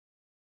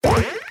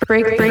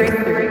Breakthrough.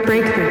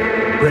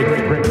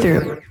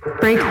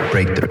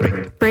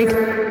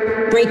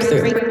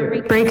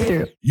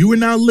 You are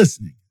now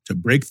listening to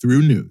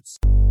Breakthrough News.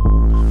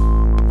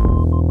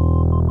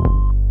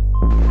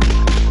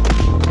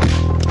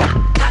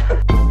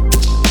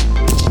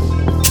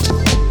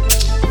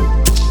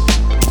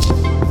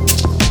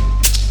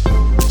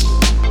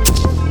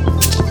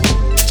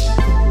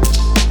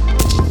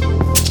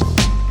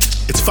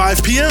 It's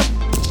 5 p.m.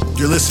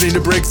 You're listening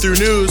to Breakthrough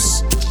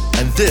News,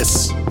 and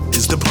this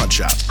is The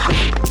Punch-Out.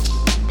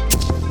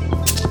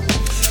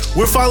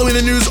 We're following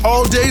the news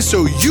all day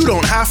so you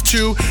don't have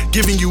to,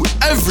 giving you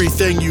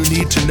everything you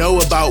need to know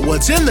about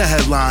what's in the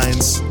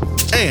headlines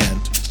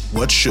and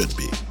what should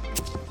be.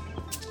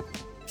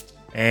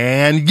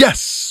 And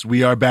yes,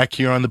 we are back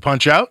here on The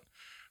Punch-Out,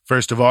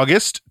 1st of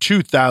August,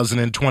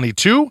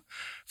 2022.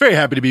 Very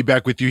happy to be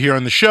back with you here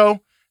on the show,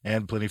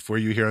 and plenty for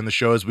you here on the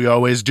show as we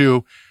always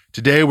do.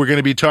 Today, we're going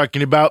to be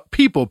talking about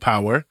people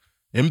power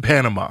in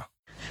Panama.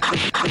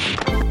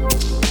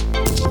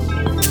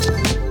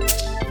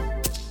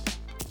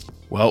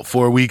 Well,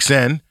 4 weeks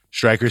in,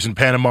 strikers in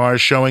Panama are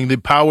showing the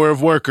power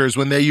of workers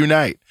when they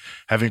unite,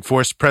 having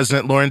forced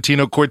President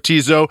Laurentino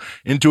Cortizo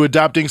into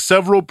adopting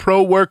several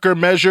pro-worker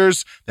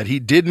measures that he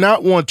did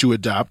not want to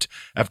adopt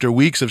after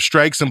weeks of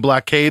strikes and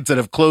blockades that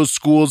have closed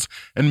schools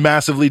and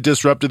massively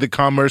disrupted the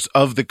commerce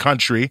of the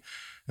country.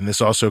 And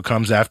this also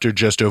comes after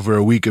just over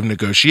a week of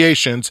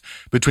negotiations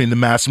between the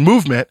mass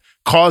movement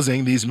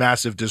causing these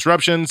massive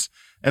disruptions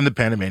and the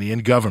Panamanian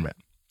government.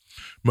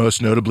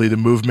 Most notably, the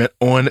movement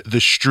on the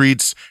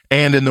streets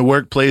and in the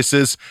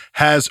workplaces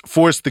has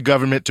forced the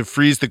government to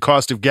freeze the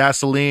cost of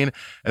gasoline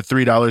at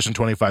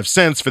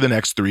 $3.25 for the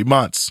next 3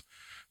 months.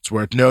 It's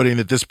worth noting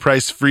that this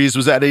price freeze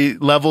was at a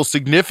level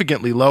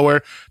significantly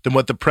lower than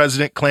what the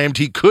president claimed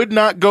he could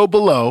not go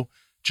below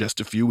just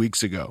a few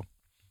weeks ago.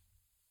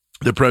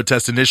 The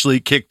protest initially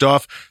kicked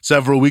off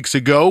several weeks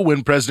ago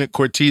when President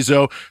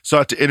Cortizo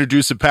sought to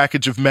introduce a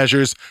package of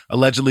measures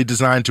allegedly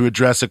designed to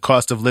address a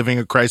cost of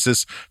living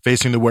crisis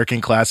facing the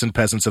working class and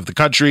peasants of the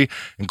country,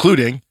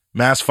 including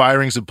mass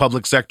firings of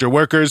public sector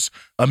workers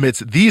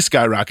amidst the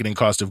skyrocketing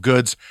cost of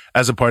goods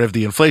as a part of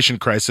the inflation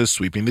crisis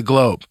sweeping the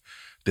globe.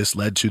 This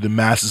led to the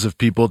masses of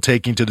people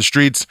taking to the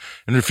streets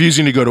and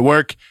refusing to go to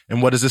work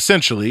in what is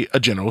essentially a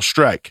general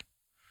strike.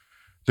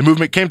 The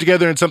movement came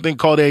together in something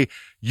called a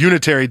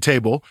unitary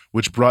table,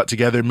 which brought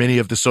together many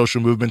of the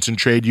social movements and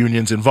trade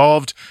unions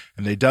involved,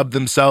 and they dubbed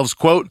themselves,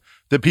 quote,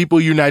 the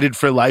People United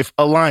for Life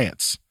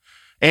Alliance.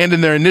 And in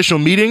their initial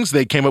meetings,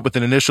 they came up with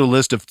an initial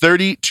list of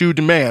 32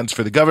 demands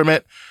for the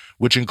government,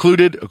 which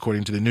included,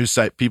 according to the news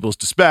site People's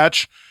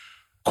Dispatch,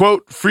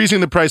 quote,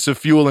 freezing the price of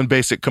fuel and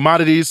basic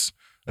commodities,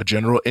 a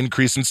general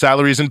increase in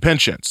salaries and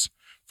pensions,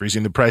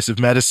 freezing the price of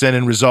medicine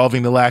and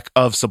resolving the lack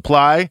of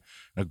supply,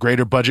 a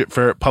greater budget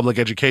for public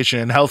education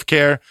and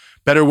healthcare,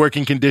 better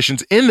working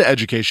conditions in the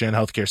education and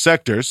healthcare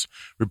sectors,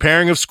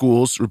 repairing of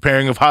schools,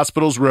 repairing of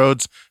hospitals,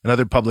 roads, and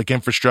other public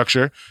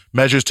infrastructure,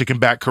 measures to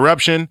combat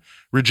corruption,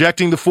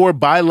 rejecting the 4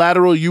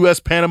 bilateral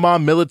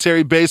U.S.-Panama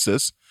military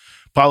bases,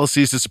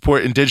 policies to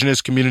support indigenous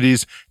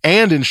communities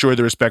and ensure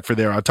the respect for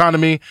their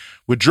autonomy,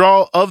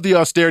 withdrawal of the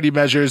austerity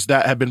measures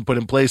that have been put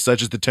in place,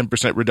 such as the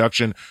 10%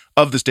 reduction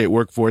of the state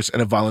workforce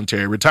and a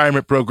voluntary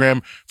retirement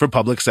program for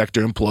public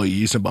sector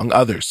employees, among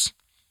others.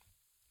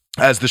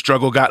 As the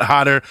struggle got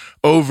hotter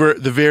over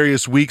the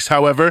various weeks,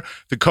 however,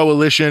 the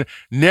coalition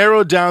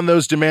narrowed down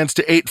those demands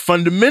to 8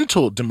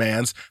 fundamental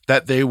demands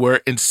that they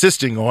were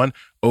insisting on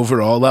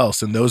over all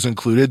else. And those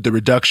included the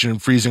reduction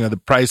and freezing of the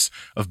price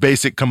of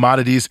basic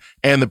commodities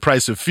and the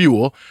price of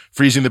fuel,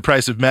 freezing the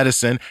price of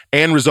medicine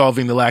and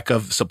resolving the lack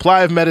of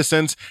supply of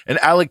medicines, and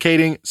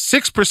allocating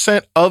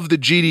 6% of the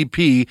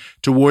GDP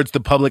towards the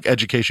public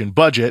education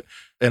budget,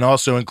 and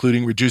also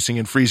including reducing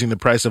and freezing the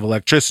price of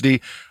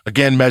electricity,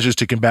 again, measures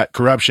to combat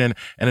corruption,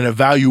 and an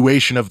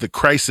evaluation of the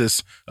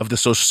crisis of the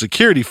Social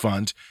Security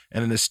Fund,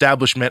 and an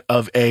establishment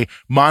of a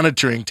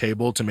monitoring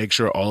table to make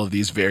sure all of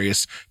these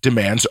various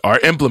demands are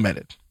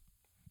implemented.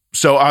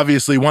 So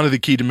obviously, one of the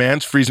key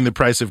demands, freezing the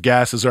price of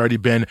gas, has already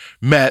been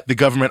met. The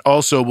government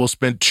also will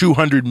spend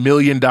 $200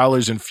 million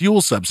in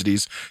fuel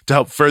subsidies to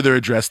help further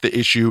address the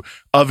issue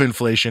of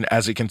inflation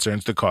as it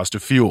concerns the cost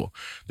of fuel.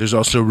 There's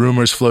also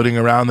rumors floating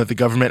around that the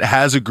government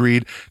has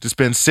agreed to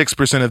spend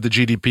 6% of the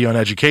GDP on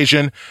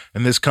education,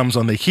 and this comes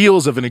on the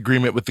heels of an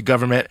agreement with the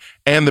government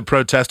and the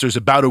protesters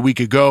about a week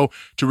ago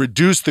to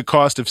reduce the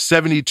cost of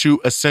 72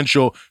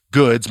 essential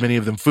goods, many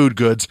of them food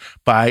goods,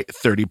 by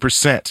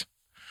 30%.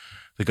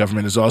 The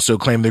government has also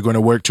claimed they're going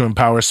to work to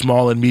empower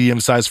small and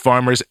medium-sized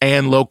farmers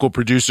and local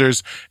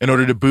producers in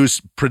order to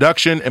boost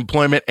production,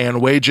 employment, and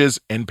wages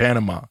in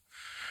Panama.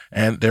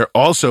 And they're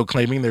also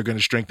claiming they're going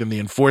to strengthen the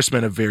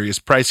enforcement of various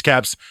price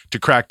caps to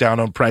crack down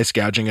on price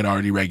gouging in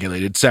already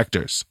regulated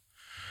sectors.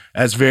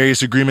 As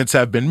various agreements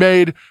have been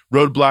made,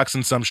 roadblocks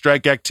and some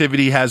strike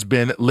activity has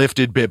been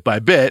lifted bit by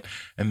bit,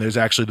 and there's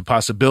actually the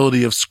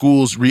possibility of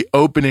schools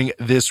reopening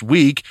this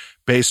week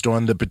based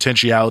on the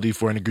potentiality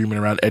for an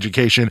agreement around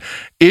education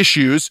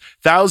issues.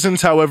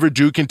 Thousands, however,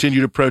 do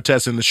continue to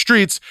protest in the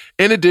streets,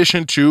 in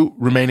addition to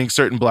remaining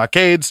certain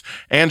blockades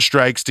and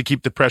strikes to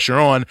keep the pressure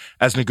on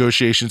as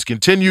negotiations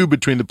continue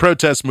between the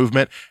protest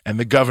movement and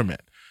the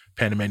government.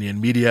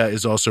 Panamanian media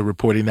is also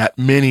reporting that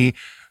many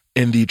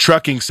in the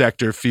trucking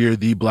sector fear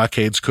the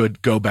blockades could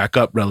go back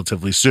up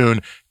relatively soon,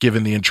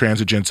 given the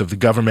intransigence of the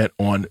government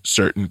on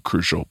certain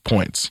crucial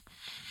points.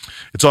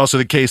 It's also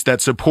the case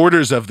that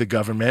supporters of the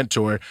government,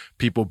 or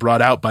people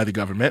brought out by the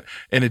government,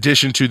 in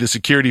addition to the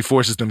security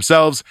forces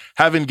themselves,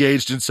 have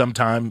engaged in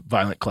sometimes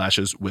violent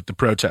clashes with the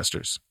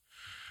protesters.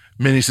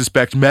 Many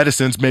suspect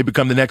medicines may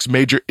become the next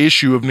major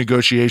issue of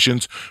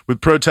negotiations,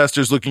 with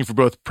protesters looking for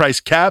both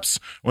price caps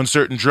on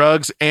certain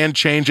drugs and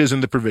changes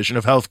in the provision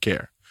of health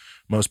care.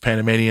 Most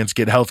Panamanians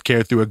get health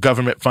care through a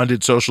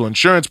government-funded social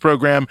insurance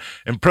program,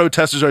 and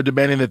protesters are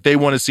demanding that they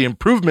want to see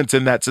improvements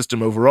in that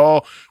system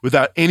overall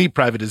without any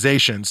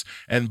privatizations.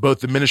 And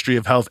both the Ministry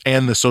of Health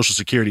and the Social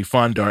Security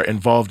Fund are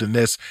involved in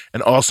this,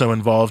 and also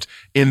involved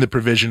in the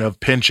provision of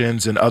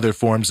pensions and other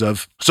forms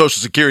of Social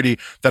Security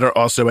that are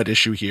also at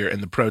issue here in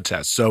the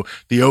protests. So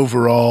the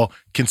overall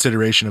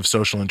consideration of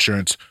social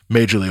insurance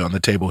majorly on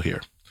the table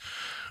here.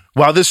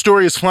 While this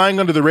story is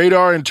flying under the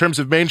radar in terms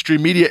of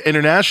mainstream media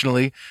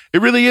internationally, it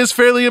really is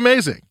fairly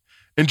amazing.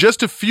 In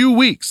just a few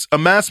weeks, a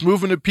mass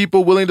movement of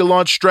people willing to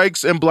launch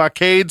strikes and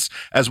blockades,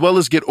 as well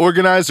as get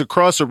organized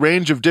across a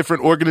range of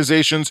different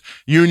organizations,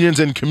 unions,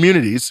 and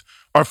communities,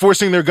 are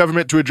forcing their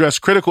government to address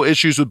critical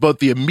issues with both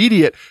the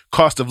immediate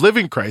cost of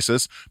living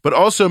crisis, but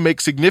also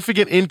make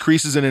significant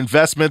increases in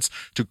investments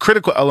to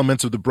critical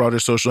elements of the broader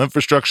social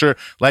infrastructure,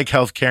 like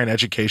healthcare and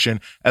education,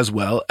 as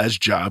well as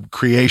job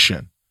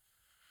creation.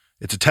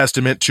 It's a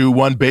testament to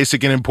one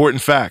basic and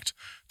important fact.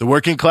 The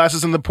working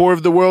classes and the poor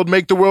of the world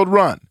make the world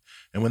run.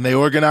 And when they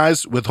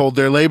organize, withhold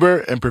their labor,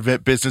 and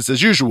prevent business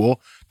as usual,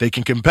 they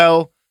can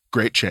compel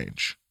great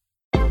change.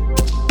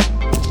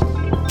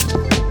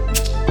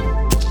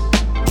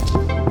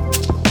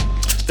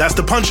 That's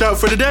the Punch Out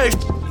for today.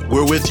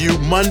 We're with you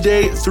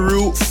Monday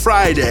through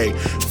Friday,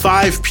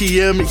 5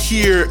 p.m.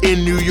 here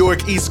in New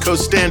York East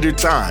Coast Standard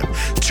Time,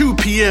 2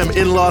 p.m.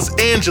 in Los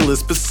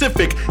Angeles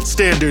Pacific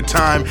Standard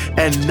Time,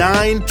 and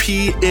 9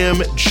 p.m.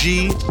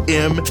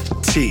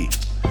 GMT.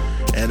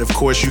 And of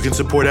course, you can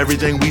support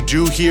everything we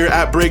do here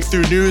at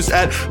Breakthrough News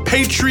at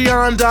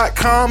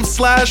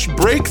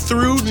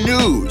patreon.com/Breakthrough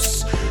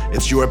News.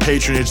 It's your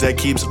patronage that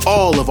keeps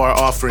all of our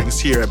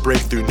offerings here at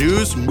Breakthrough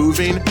News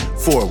moving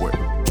forward.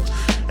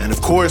 And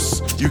of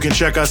course, you can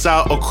check us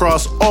out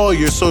across all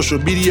your social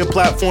media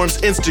platforms,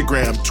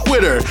 Instagram,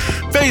 Twitter,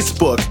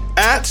 Facebook,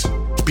 at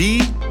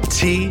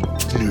BT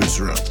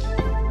Newsroom.